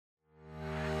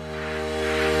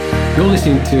You're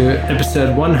listening to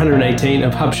episode 118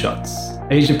 of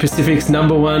HubShots, Asia Pacific's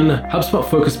 #1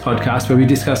 HubSpot-focused podcast where we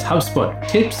discuss HubSpot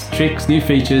tips, tricks, new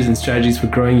features, and strategies for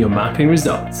growing your marketing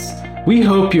results. We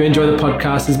hope you enjoy the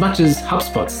podcast as much as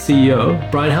HubSpot's CEO,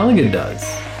 Brian Halligan, does.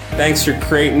 Thanks for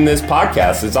creating this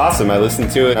podcast. It's awesome. I listen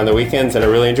to it on the weekends and I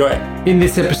really enjoy it. In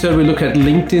this episode, we look at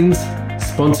LinkedIn's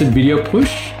sponsored video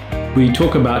push. We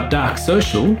talk about dark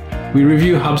social. We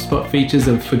review HubSpot features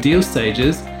for deal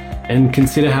stages and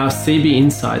consider how CB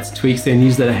Insights tweaks their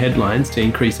newsletter headlines to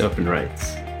increase open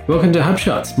rates. Welcome to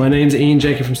HubShots. My name's Ian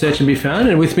Jacob from Search and Be Found,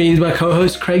 and with me is my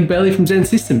co-host Craig Bailey from Zen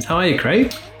Systems. How are you,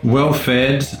 Craig? Well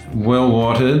fed, well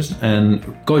watered, and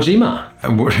Gojima.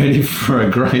 ready for a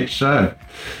great show.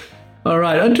 All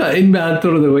right, on to our inbound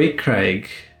thought of the week, Craig.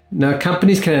 Now,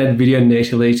 companies can add video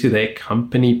natively to their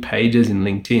company pages in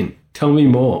LinkedIn. Tell me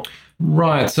more.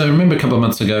 Right. So remember a couple of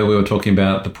months ago, we were talking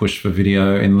about the push for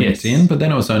video in LinkedIn, Yes. but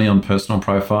then it was only on personal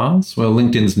profiles. Well,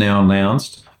 LinkedIn's now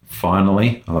announced,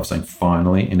 finally, I love saying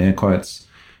finally in air quotes,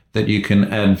 that you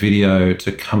can add video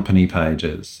to company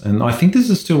pages. And I think this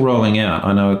is still rolling out.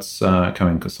 I know it's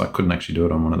coming because I couldn't actually do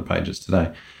it on one of the pages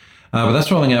today. But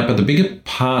that's rolling out. But the bigger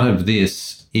part of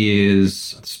this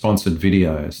is sponsored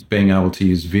videos, being able to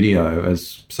use video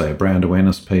as, say, a brand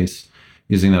awareness piece,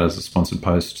 using that as a sponsored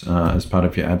post as part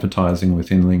of your advertising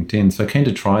within LinkedIn. So keen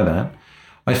to try that.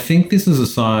 I think this is a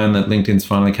sign that LinkedIn's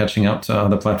finally catching up to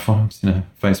other platforms.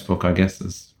 Facebook, I guess,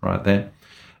 is right there.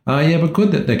 But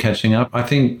good that they're catching up. I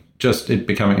think just it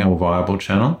becoming a more viable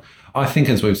channel. I think,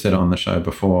 as we've said on the show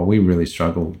before, we really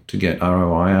struggle to get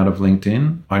ROI out of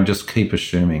LinkedIn. I just keep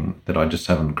assuming that I just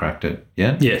haven't cracked it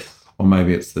yet. Yes. Or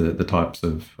maybe it's the types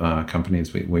of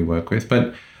companies we work with.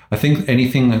 But I think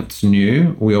anything that's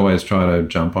new, we always try to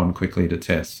jump on quickly to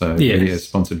test. So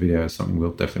sponsored video is something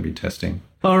we'll definitely be testing.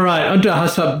 All right, on to our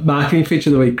HubSpot marketing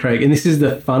feature of the week, Craig. And this is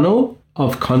the funnel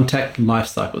of contact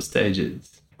lifecycle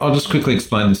stages. I'll just quickly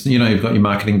explain this. You've got your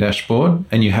marketing dashboard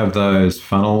and you have those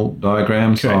funnel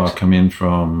diagrams. Correct. Come in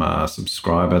from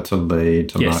subscriber to lead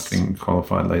to marketing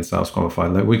qualified lead, sales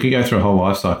qualified lead. We could go through a whole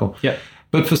life cycle. Yeah.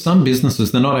 But for some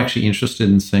businesses, they're not actually interested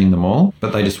in seeing them all,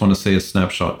 but they just want to see a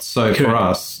snapshot. So for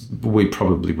us, we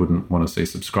probably wouldn't want to see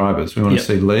subscribers. We want to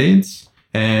see leads.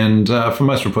 And for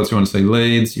most reports, you want to see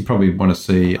leads. You probably want to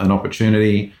see an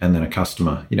opportunity and then a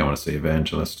customer. You don't want to see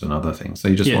evangelist and other things. So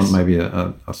you just want maybe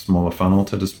a smaller funnel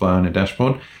to display on your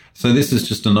dashboard. So this is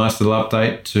just a nice little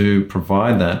update to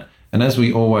provide that. And as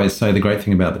we always say, the great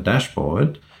thing about the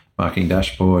dashboard, marketing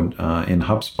dashboard in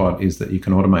HubSpot, is that you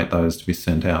can automate those to be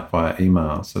sent out via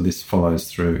email. So this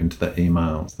follows through into the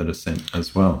emails that are sent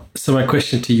as well. So my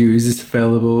question to you, is this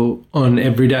available on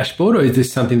every dashboard or is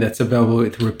this something that's available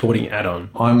with the reporting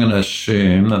add-on? I'm going to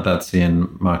assume that that's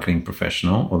in Marketing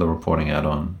Professional or the reporting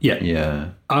add-on. Yeah.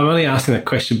 I'm only asking that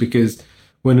question because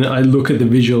when I look at the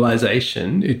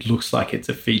visualization, it looks like it's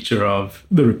a feature of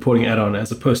the reporting add-on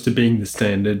as opposed to being the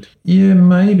standard. Yeah,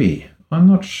 maybe. I'm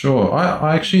not sure.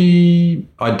 I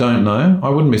don't know. I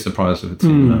wouldn't be surprised if it's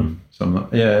in some.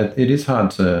 Yeah, it is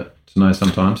hard to know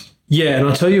sometimes. Yeah, and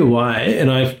I'll tell you why,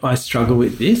 and I struggle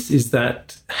with this, is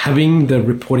that having the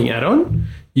reporting add-on,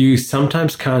 you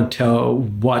sometimes can't tell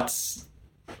what's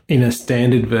in a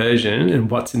standard version and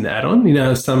what's in the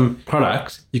add-on. Some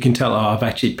products, you can tell, I've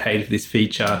actually paid for this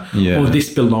feature, or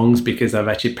this belongs because I've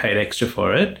actually paid extra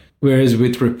for it. Whereas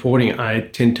with reporting, I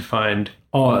tend to find,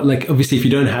 obviously if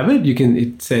you don't have it,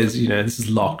 it says, this is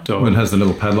locked. Or it has the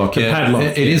little padlock. Padlock,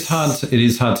 it is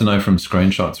hard to know from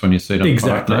screenshots when you see it on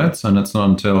product notes. And it's not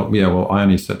until, I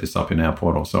only set this up in our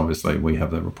portal. So obviously we have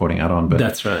the reporting add-on, but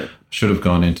that's right. Should have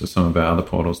gone into some of our other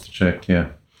portals to check.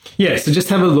 Yeah, so just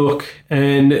have a look,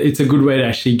 and it's a good way to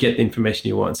actually get the information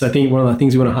you want. So I think one of the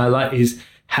things we want to highlight is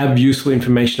have useful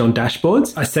information on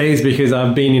dashboards. I say this because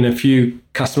I've been in a few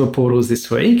customer portals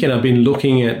this week and I've been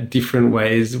looking at different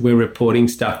ways we're reporting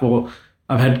stuff. Or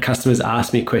I've had customers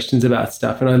ask me questions about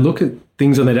stuff and I look at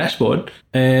things on their dashboard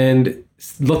and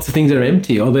lots of things are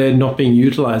empty or they're not being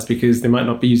utilized because they might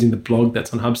not be using the blog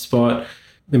that's on HubSpot.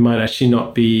 They might actually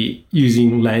not be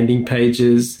using landing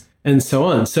pages and so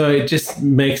on. So it just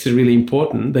makes it really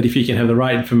important that if you can have the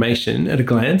right information at a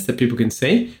glance that people can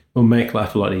see, will make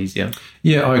life a lot easier.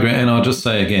 Yeah, I agree. And I'll just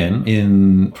say again,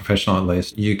 in Professional at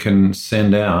least, you can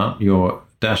send out your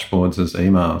dashboards as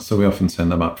emails. So we often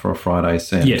send them up for a Friday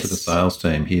send to the sales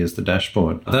team. Here's the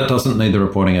dashboard. That doesn't need the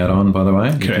reporting add-on, by the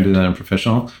way. You can do that in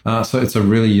Professional. So it's a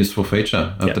really useful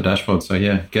feature of the dashboard. So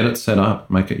get it set up,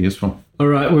 make it useful. All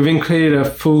right, we've included a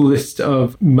full list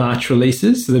of March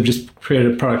releases. So they've just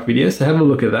created a product video. So have a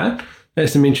look at that.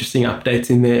 There's some interesting updates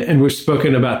in there. And we've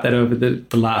spoken about that over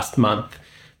the last month.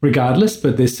 regardless,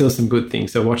 but there's still some good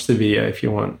things. So watch the video if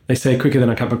you want. They say quicker than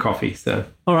a cup of coffee. So,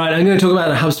 all right, I'm going to talk about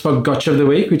the HubSpot Gotcha of the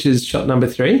Week, which is shot number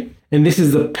 3. And this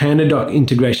is the PandaDoc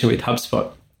integration with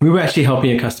HubSpot. We were actually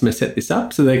helping a customer set this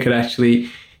up so they could actually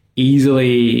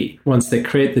easily, once they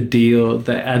create the deal,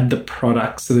 they add the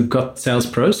products. So they've got Sales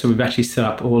Pro. So we've actually set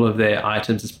up all of their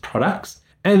items as products.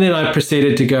 And then I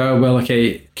proceeded to go, well,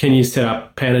 okay, can you set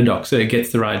up PandaDoc so it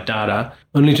gets the right data?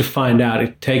 Only to find out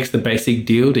it takes the basic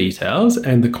deal details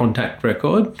and the contact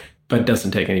record, but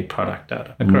doesn't take any product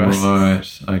data across.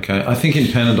 Right. Okay. I think in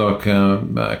PandaDoc,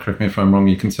 correct me if I'm wrong,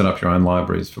 you can set up your own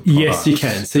libraries for products. Yes, you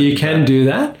can. So you can do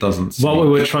that. Doesn't What we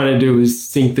were trying to do was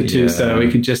sync the two, so we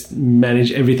could just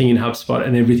manage everything in HubSpot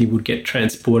and everything would get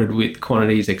transported with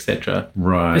quantities, etc.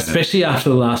 Right. Especially after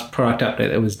the last product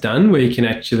update that was done, where you can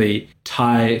actually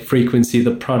tie frequency,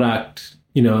 the product,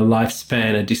 a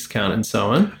lifespan, a discount, and so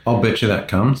on. I'll bet you that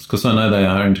comes, because I know they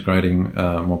are integrating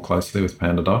more closely with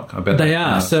PandaDoc. I bet they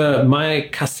are. So my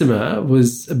customer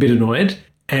was a bit annoyed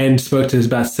and spoke to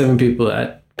about 7 people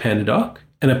at PandaDoc,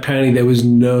 and apparently there was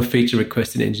no feature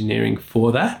request in engineering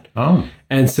for that. Oh.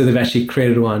 And so they've actually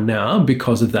created one now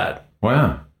because of that.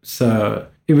 Wow. So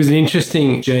it was an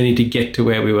interesting journey to get to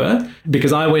where we were,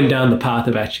 because I went down the path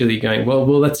of actually going, well,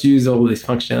 let's use all this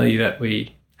functionality that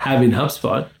we have in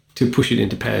HubSpot to push it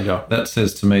into PandaDoc. That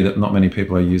says to me that not many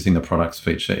people are using the products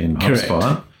feature in HubSpot.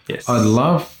 Correct. Yes. I'd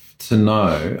love to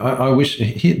know, I wish,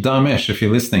 Dharmesh, if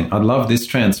you're listening, I'd love this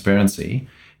transparency,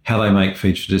 how they make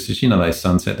feature decisions. They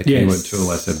sunset the keyword tool.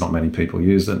 They said not many people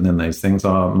use it. And then these things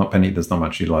are there's not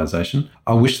much utilization.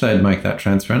 I wish they'd make that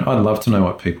transparent. I'd love to know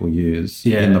what people use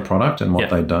in the product and what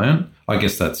they don't. I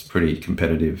guess that's pretty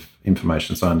competitive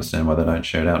information, so I understand why they don't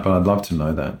share it out. But I'd love to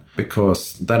know that,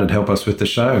 because that'd help us with the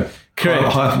show.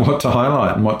 Correct. What to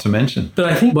highlight and what to mention. But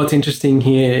I think what's interesting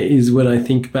here is, when I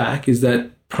think back, is that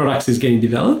products is getting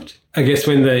developed. I guess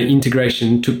when the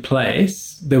integration took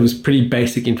place, there was pretty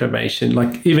basic information.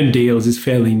 Like even deals is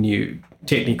fairly new,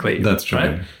 technically. That's true.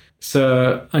 Right?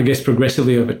 So I guess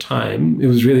progressively over time, it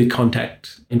was really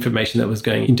contact information that was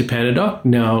going into PandaDoc.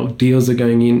 Now deals are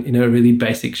going in a really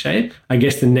basic shape. I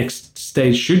guess the next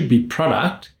stage should be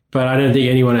product, but I don't think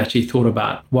anyone actually thought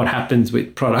about what happens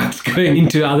with products going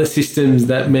into other systems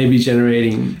that may be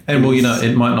generating. And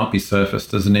it might not be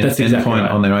surfaced as an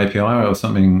endpoint on their API or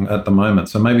something at the moment.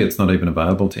 So maybe it's not even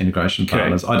available to integration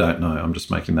partners. I don't know. I'm just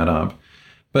making that up.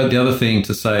 But the other thing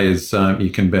to say is you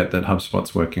can bet that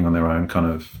HubSpot's working on their own kind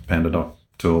of PandaDoc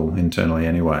tool internally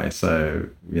anyway. So,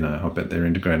 I bet they're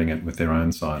integrating it with their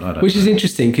own side. Which is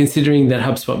interesting, considering that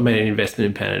HubSpot made an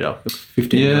investment in PandaDoc of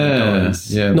 $15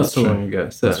 million not so long ago.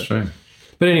 So. That's true.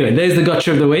 But anyway, there's the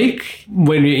gotcha of the week.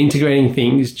 When you're integrating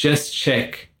things, just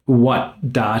check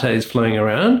what data is flowing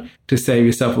around to save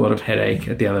yourself a lot of headache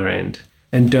at the other end.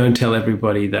 And don't tell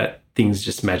everybody that things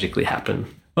just magically happen.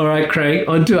 All right, Craig,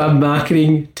 on to our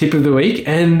marketing tip of the week.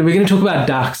 And we're going to talk about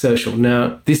dark social.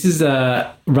 Now, this is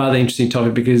a rather interesting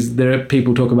topic, because there are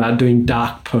people talk about doing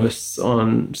dark posts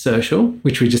on social,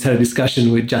 which we just had a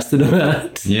discussion with Justin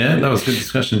about. Yeah, that was a good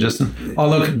discussion, Justin. Oh,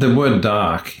 look, the word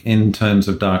dark in terms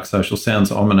of dark social sounds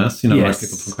ominous. Like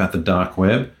people talk about the dark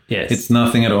web. Yes. It's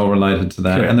nothing at all related to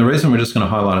that. Correct. And the reason we're just going to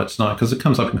highlight it tonight, because it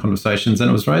comes up in conversations, and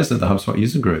it was raised at the HubSpot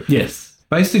user group. Yes.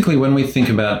 Basically, when we think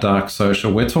about dark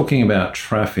social, we're talking about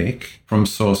traffic from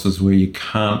sources where you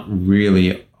can't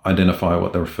really identify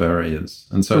what the referrer is.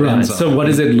 And so what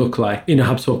does it look like in a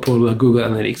HubSpot portal or Google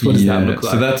Analytics? What does that look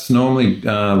like? So that's normally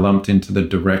lumped into the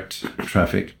direct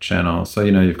traffic channel. So,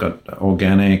 you've got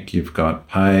organic, you've got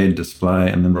paid, display,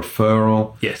 and then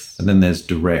referral. Yes. And then there's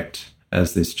direct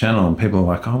as this channel. And people are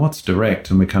like, oh, what's direct?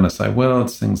 And we kind of say, well,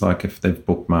 it's things like if they've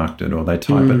bookmarked it or they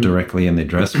type it directly in the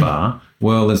address bar.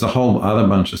 Well, there's a whole other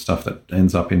bunch of stuff that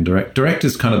ends up in direct. Direct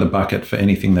is kind of the bucket for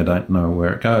anything they don't know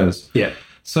where it goes. Yeah.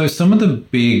 So some of the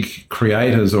big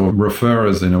creators or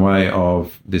referrers in a way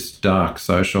of this dark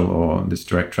social or this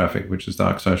direct traffic, which is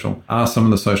dark social, are some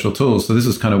of the social tools. So this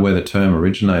is kind of where the term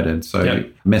originated. So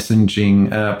messaging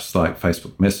apps like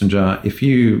Facebook Messenger, if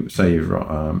you say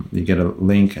you get a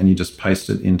link and you just paste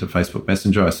it into Facebook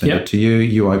Messenger, I send it to you,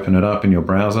 you open it up in your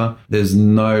browser. There's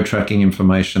no tracking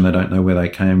information. They don't know where they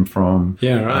came from.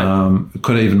 Yeah, right. It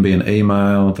could even be an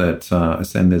email that I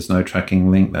send. There's no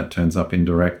tracking link that turns up in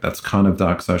direct. That's kind of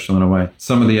dark social in a way.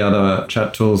 Some of the other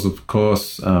chat tools, of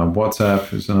course,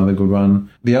 WhatsApp is another good one.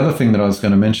 The other thing that I was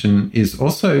going to mention is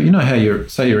also, how you're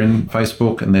in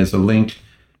Facebook and there's a link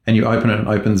and you open it and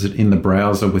opens it in the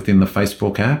browser within the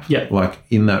Facebook app. Yeah. Like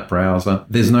in that browser.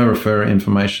 There's no referrer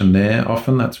information there.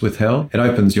 Often that's withheld. It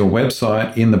opens your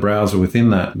website in the browser within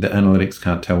that. The analytics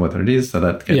can't tell whether it is, so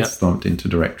that gets lumped into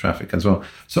direct traffic as well.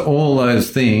 So all those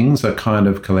things are kind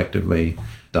of collectively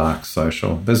dark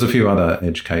social. There's a few other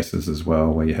edge cases as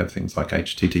well where you have things like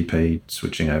HTTP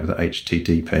switching over to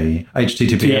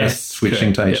HTTPS Yes,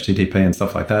 switching correct, to HTTP and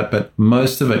stuff like that. But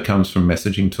most of it comes from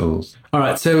messaging tools. All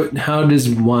right. So how does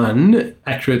one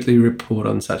accurately report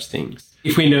on such things?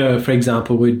 If we know, for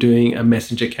example, we're doing a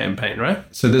messenger campaign, right?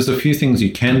 So there's a few things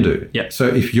you can do. Yeah. So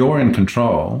if you're in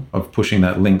control of pushing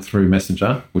that link through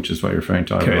Messenger, which is what you're referring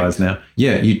to, I realize now.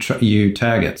 Yeah, you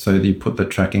tag it. So you put the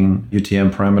tracking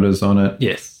UTM parameters on it.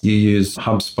 Yes. You use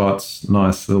HubSpot's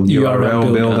nice little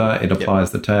URL builder. It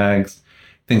applies the tags,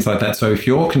 things like that. So if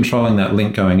you're controlling that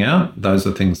link going out, those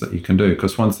are things that you can do,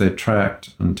 because once they're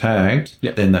tracked and tagged,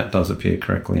 then that does appear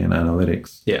correctly in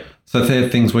analytics. Yeah. So there are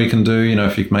things we can do.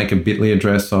 If you make a Bitly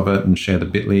address of it and share the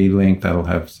Bitly link, that'll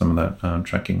have some of that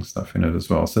tracking stuff in it as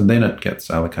well. So then it gets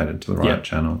allocated to the right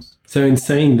channels. So in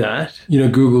saying that,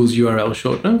 Google's URL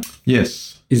shortener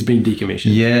is being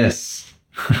decommissioned. Yes.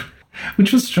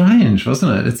 Which was strange,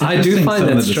 wasn't it? It's I do find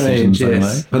that strange,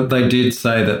 yes. But they did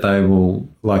say that they will,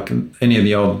 like any of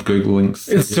the old Google links,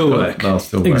 it'll still work. They'll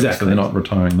still work. Exactly. So they're not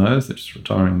retiring those, they're just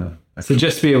retiring the... So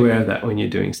just be aware of that when you're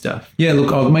doing stuff. Yeah,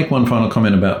 look, I'll make one final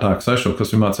comment about dark social,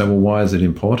 because we might say, well, why is it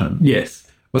important?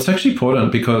 Yes. Well, it's actually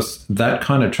important because that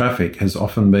kind of traffic has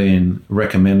often been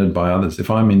recommended by others. If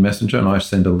I'm in Messenger and I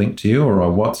send a link to you, or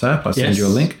on WhatsApp, I send you a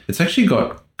link, it's actually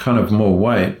got kind of more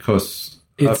weight because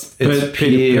it's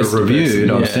peer reviewed.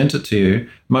 I've sent it to you,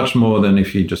 much more than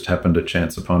if you just happened to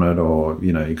chance upon it, or,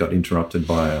 you got interrupted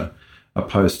by a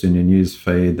post in your news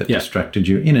feed that distracted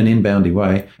you in an inboundy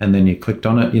way, and then you clicked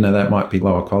on it. That might be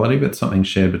lower quality, but something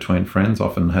shared between friends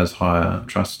often has higher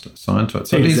trust assigned to it.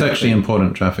 So it is actually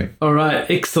important traffic. All right,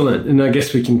 excellent. And I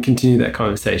guess we can continue that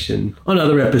conversation on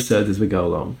other episodes as we go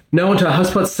along. Now on to our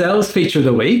HubSpot sales feature of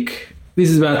the week. This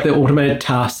is about the automated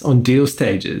tasks on deal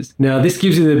stages. Now, this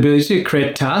gives you the ability to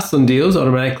create tasks on deals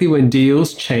automatically when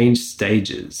deals change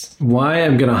stages. Why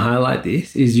I'm going to highlight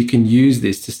this is you can use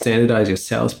this to standardize your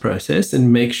sales process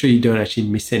and make sure you don't actually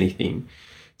miss anything.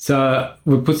 So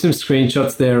we put some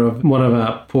screenshots there of one of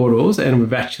our portals, and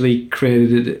we've actually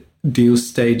created deal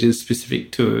stages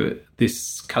specific to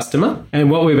this customer. And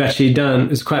what we've actually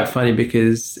done is quite funny,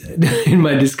 because in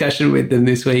my discussion with them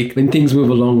this week, when things move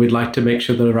along, we'd like to make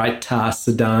sure the right tasks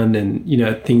are done and,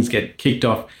 things get kicked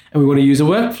off. And we want to use a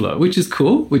workflow, which is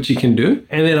cool, which you can do.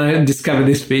 And then I discovered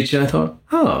this feature and I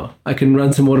thought, I can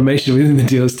run some automation within the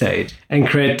deal stage and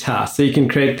create tasks. So you can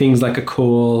create things like a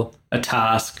call, a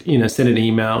task, send an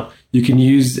email. You can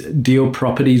use deal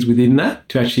properties within that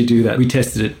to actually do that. We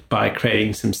tested it by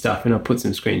creating some stuff, and I'll put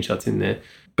some screenshots in there.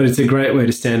 But it's a great way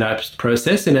to standardize the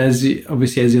process. And as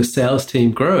your sales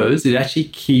team grows, it actually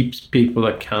keeps people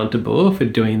accountable for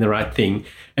doing the right thing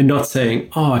and not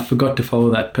saying, I forgot to follow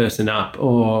that person up,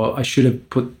 or I should have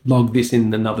logged this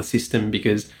in another system,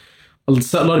 because a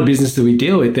lot of businesses we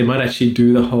deal with, they might actually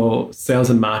do the whole sales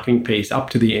and marketing piece up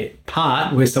to the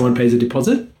part where someone pays a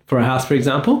deposit for a house, for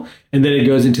example, and then it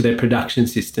goes into their production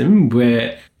system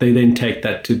where they then take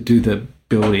that to do the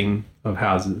building of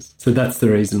houses. So that's the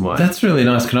reason why. That's really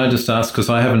nice. Can I just ask, because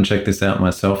I haven't checked this out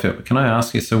myself yet, but can I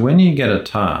ask you, so when you get a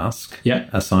task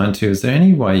assigned to you, is there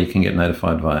any way you can get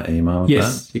notified via email?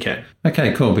 Yes, you can.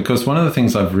 Okay, cool. Because one of the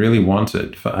things I've really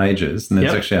wanted for ages, and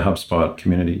there's actually a HubSpot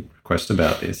community request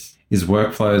about this, is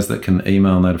workflows that can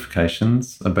email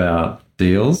notifications about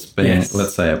deals being,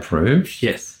 let's say, approved.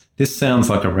 Yes. This sounds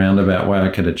like a roundabout way I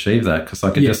could achieve that, because I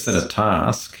could just set a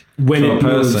task when to a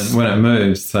person when it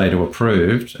moves, say to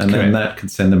approved, and then that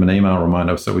could send them an email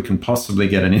reminder, so we can possibly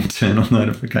get an internal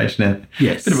notification out.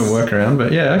 Yes. Bit of a workaround, but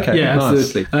okay. Yeah, nice.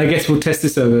 absolutely. I guess we'll test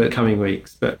this over the coming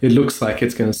weeks, but it looks like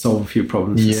it's going to solve a few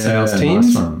problems for sales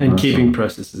teams and keeping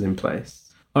processes in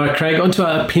place. All right, Craig, on to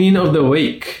our opinion of the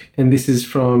week. And this is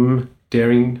from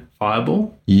Daring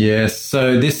Fireball. Yes,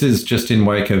 so this is just in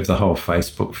wake of the whole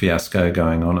Facebook fiasco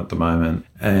going on at the moment.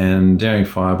 And Daring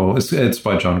Fireball, it's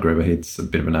by John Gruber. He's a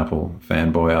bit of an Apple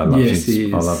fanboy. I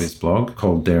love his blog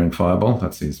called Daring Fireball.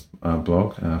 That's his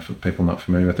blog for people not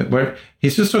familiar with it, where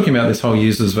he's just talking about this whole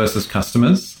users versus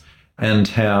customers, and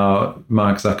how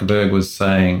Mark Zuckerberg was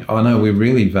saying, no, we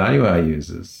really value our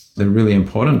users. They're really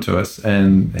important to us.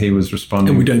 And he was responding...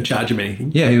 And we don't charge them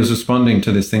anything. Yeah, he was responding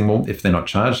to this thing, well, if they're not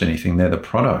charged anything, they're the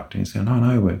product. And he's saying,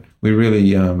 no, we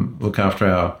really look after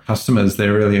our customers.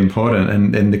 They're really important.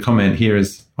 And the comment here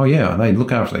is, they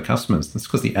look after their customers. That's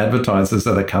because the advertisers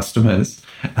are the customers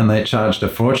and they charged a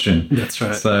fortune. That's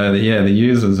right. So, the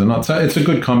users are not. So it's a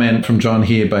good comment from John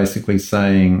here, basically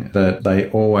saying that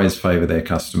they always favour their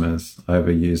customers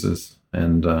over users.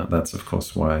 And that's, of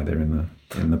course, why they're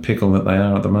in the pickle that they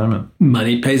are at the moment.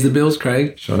 Money pays the bills,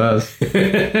 Craig. Sure does.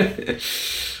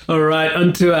 All right,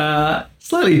 on to our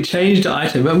slightly changed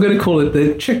item. I'm going to call it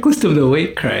the checklist of the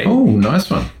week, Craig. Oh, nice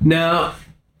one. Now,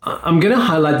 I'm going to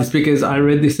highlight this because I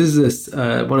read this is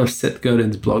one of Seth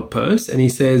Godin's blog posts, and he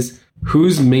says,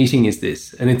 whose meeting is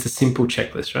this? And it's a simple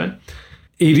checklist, right?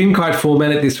 He didn't quite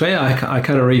format it this way. I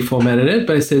kind of reformatted it,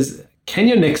 but it says, can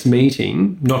your next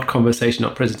meeting, not conversation,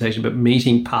 not presentation, but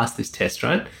meeting pass this test,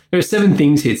 right? There are 7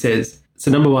 things here. It says,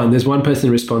 so number 1, there's one person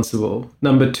responsible.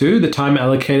 Number 2, the time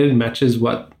allocated matches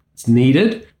what's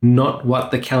needed, not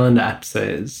what the calendar app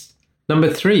says.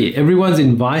 Number 3, everyone's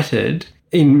invited.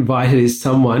 Invited is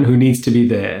someone who needs to be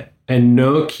there and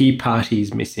no key party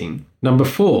is missing. Number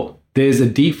 4, there's a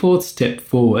default step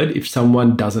forward if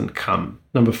someone doesn't come.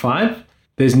 Number 5,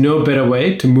 there's no better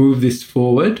way to move this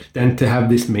forward than to have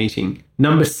this meeting.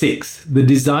 Number 6, the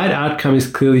desired outcome is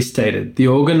clearly stated. The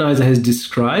organizer has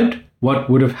described what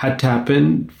would have had to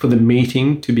happen for the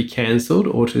meeting to be cancelled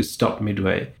or to stop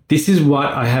midway. This is what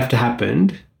I have to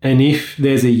happen. And if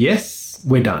there's a yes,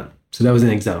 we're done. So that was an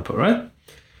example, right?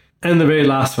 And the very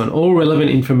last one, all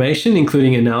relevant information,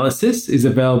 including analysis, is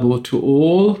available to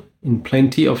all in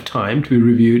plenty of time to be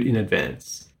reviewed in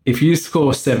advance. If you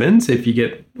score 7, so if you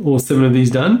get all 7 of these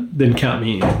done, then count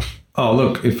me in. Oh,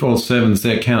 look, if all 7's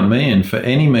there, count me in for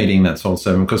any meeting that's all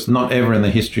 7, because not ever in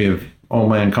the history of all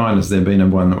mankind has there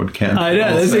been one that would count. I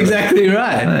know, that's 7. Exactly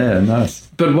right. Yeah, nice.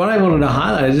 But what I wanted to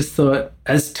highlight, I just thought,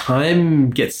 as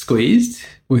time gets squeezed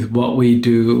with what we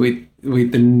do,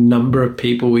 with the number of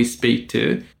people we speak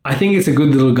to, I think it's a good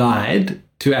little guide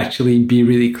to actually be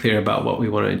really clear about what we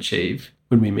want to achieve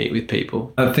when we meet with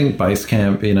people. I think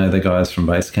Basecamp, the guys from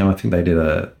Basecamp, I think they did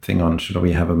a thing on should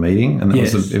we have a meeting? And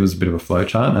it was a bit of a flow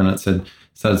chart, and it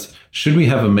said, should we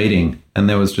have a meeting? And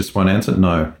there was just one answer,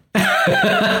 no.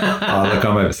 Look,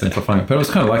 I'm oversimplifying it, but it was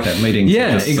kind of like that meeting.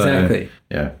 Yeah, exactly.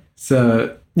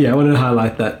 So I wanted to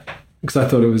highlight that because I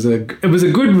thought it was a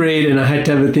good read, and I had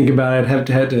to have a think about it.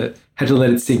 Had to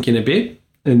let it sink in a bit,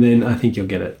 and then I think you'll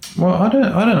get it. Well, I don't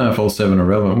know if all 7 are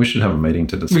relevant. We should have a meeting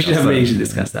to discuss. We should have a meeting to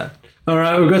discuss that. All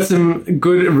right, we've got some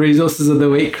good resources of the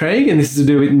week, Craig, and this is to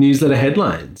do with newsletter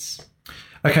headlines.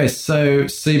 Okay, so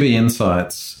CB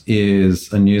Insights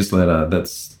is a newsletter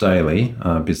that's daily,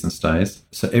 business days.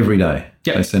 So every day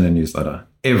they send a newsletter.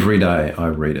 Every day I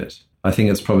read it. I think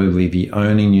it's probably the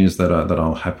only newsletter that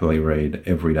I'll happily read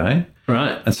every day.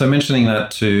 Right. And so mentioning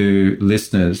that to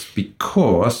listeners,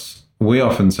 because we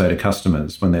often say to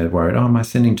customers when they're worried, am I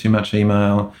sending too much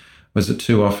email? Was it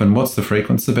too often? What's the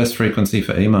frequency, the best frequency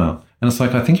for email? And it's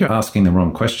like, I think you're asking the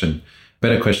wrong question.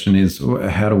 Better question is,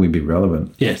 how do we be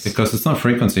relevant? Yes. Because it's not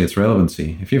frequency, it's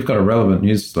relevancy. If you've got a relevant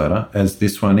newsletter, as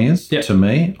this one is, to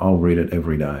me, I'll read it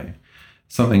every day.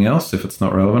 Something else, if it's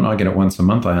not relevant, I get it once a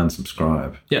month, I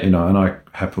unsubscribe. Yep. And I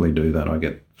happily do that. I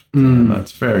get,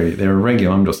 they're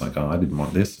irregular. I'm just like, I didn't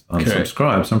want this.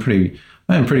 Unsubscribe. So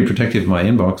I am pretty protective of my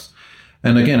inbox.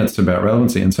 And again, it's about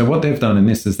relevancy. And so what they've done in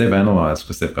this is they've analysed,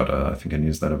 because they've got, I think, a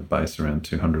newsletter base around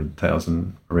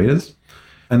 200,000 readers.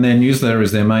 And their newsletter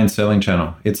is their main selling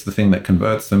channel. It's the thing that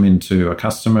converts them into a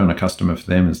customer, and a customer for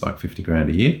them is like $50,000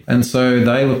 a year. And so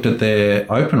they looked at their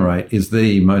open rate is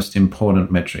the most important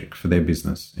metric for their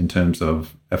business in terms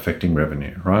of affecting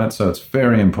revenue, right? So it's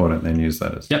very important, their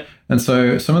newsletters. Yep. And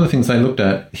so some of the things they looked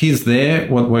at, here's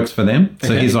what works for them.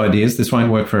 So here's ideas. This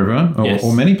won't work for everyone,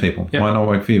 or many people. Yep. Might not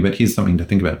work for you, but here's something to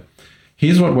think about.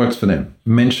 Here's what works for them.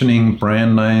 Mentioning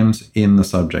brand names in the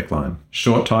subject line.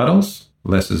 Short titles.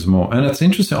 Less is more. And it's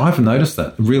interesting. I've noticed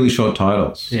that. Really short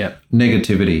titles. Yeah.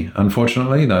 Negativity.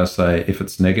 Unfortunately, they'll say if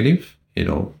it's negative,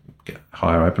 it'll get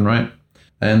higher open rate.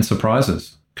 And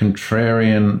surprises.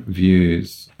 Contrarian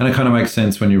views. And it kind of makes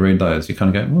sense when you read those. You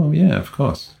kind of go, well, yeah, of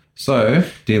course. So,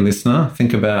 dear listener,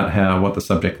 think about what the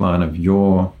subject line of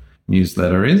your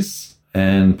newsletter is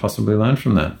and possibly learn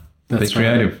from that. Be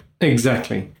creative. Right.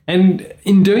 Exactly. And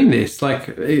in doing this, like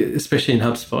especially in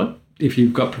HubSpot, if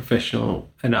you've got professional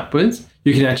and upwards,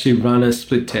 you can actually run a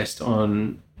split test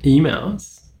on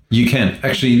emails. You can.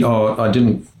 Actually, I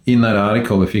didn't. In that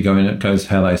article, if you go in, it goes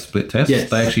how they split test.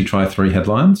 Yes. They actually try 3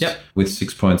 headlines with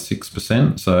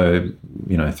 6.6%. So,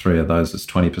 3 of those is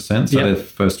 20%. So the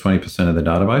first 20% of the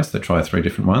database, they try 3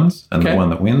 different ones. And the one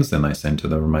that wins, then they send to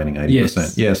the remaining 80%.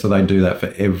 Yes. Yeah, so they do that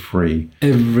for every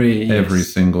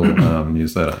single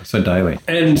newsletter. So daily.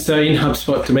 And so in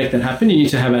HubSpot, to make that happen, you need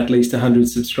to have at least 100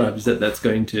 subscribers that's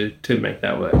going to make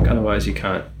that work. Otherwise, you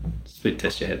can't split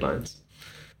test your headlines.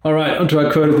 All right, on to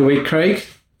our quote of the week, Craig.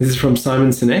 This is from Simon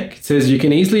Sinek. It says, you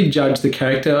can easily judge the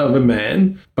character of a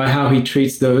man by how he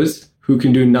treats those who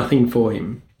can do nothing for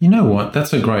him. You know what?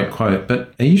 That's a great quote.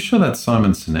 But are you sure that's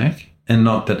Simon Sinek and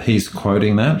not that he's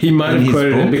quoting that? He might have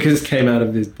quoted it because it came out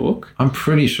of this book. I'm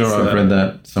pretty sure I've read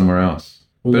that somewhere else.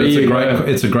 But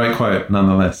it's a great quote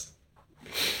nonetheless.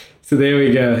 So there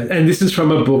we go. And this is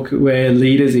from a book where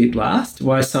leaders eat last,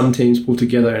 why some teams pull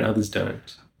together and others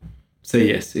don't. So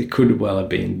yes, it could well have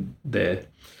been there.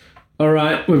 All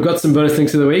right, we've got some bonus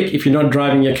links of the week. If you're not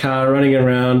driving your car, running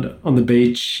around on the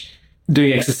beach,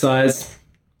 doing exercise,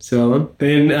 so on,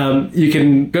 then you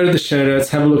can go to the show notes,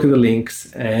 have a look at the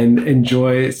links, and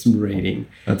enjoy some reading.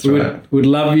 That's right. We'd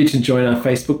love you to join our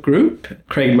Facebook group.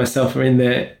 Craig and myself are in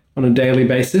there on a daily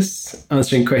basis,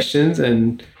 answering questions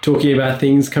and talking about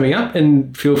things coming up.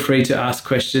 And feel free to ask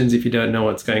questions if you don't know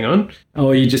what's going on,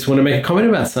 or you just want to make a comment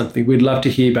about something. We'd love to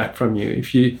hear back from you.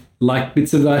 If you like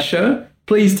bits of our show,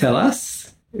 please tell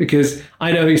us, because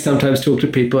I know we sometimes talk to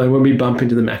people and when we bump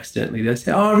into them accidentally, they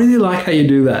say, oh, I really like how you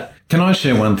do that. Can I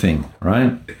share one thing,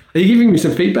 right? Are you giving me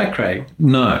some feedback, Craig?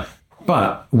 No,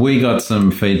 but we got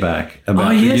some feedback about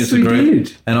the user group.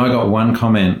 Did. And I got one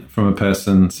comment from a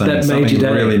person saying that something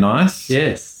really nice.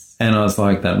 Yes. And I was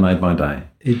like, that made my day.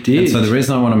 It did. And so the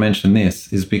reason I want to mention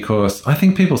this is because I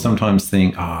think people sometimes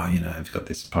think, oh, you know, they've got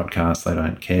this podcast, they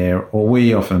don't care. Or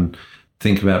we often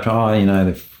think about, oh, you know,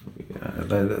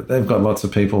 they've got lots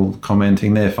of people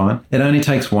commenting, they're fine. It only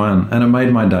takes one, and it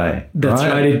made my day. That's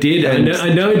right, it did.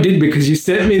 I know it did, because you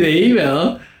sent me the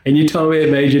email and you told me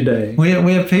it made your day. We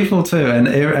have people too,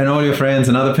 and all your friends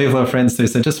and other people are friends too.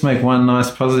 So just make one nice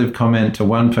positive comment to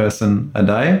one person a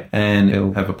day, and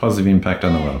it'll have a positive impact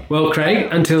on the world. Well, Craig,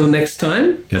 until next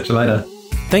time. Catch you later.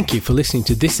 Thank you for listening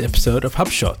to this episode of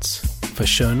HubShots. For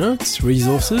show notes,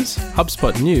 resources,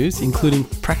 HubSpot news, including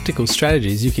practical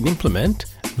strategies you can implement,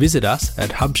 visit us at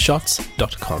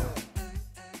hubshots.com.